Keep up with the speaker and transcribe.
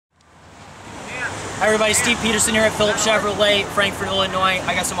Hi everybody, Steve Peterson here at Phillips Chevrolet, Frankfort, Illinois.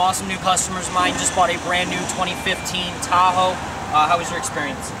 I got some awesome new customers of mine. Just bought a brand new 2015 Tahoe. How was your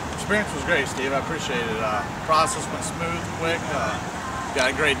experience? Experience was great, Steve. I appreciate it. Process went smooth, quick.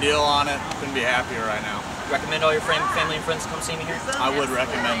 Got a great deal on it. Couldn't be happier right now. Recommend all your family and friends to come see me here? I would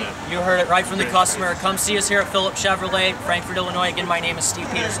recommend it. You heard it right from the customer. Come see us here at Phillips Chevrolet, Frankfort, Illinois. Again, my name is Steve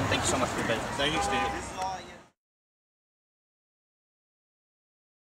Peterson. Thank you so much for your business. Thank you, Steve.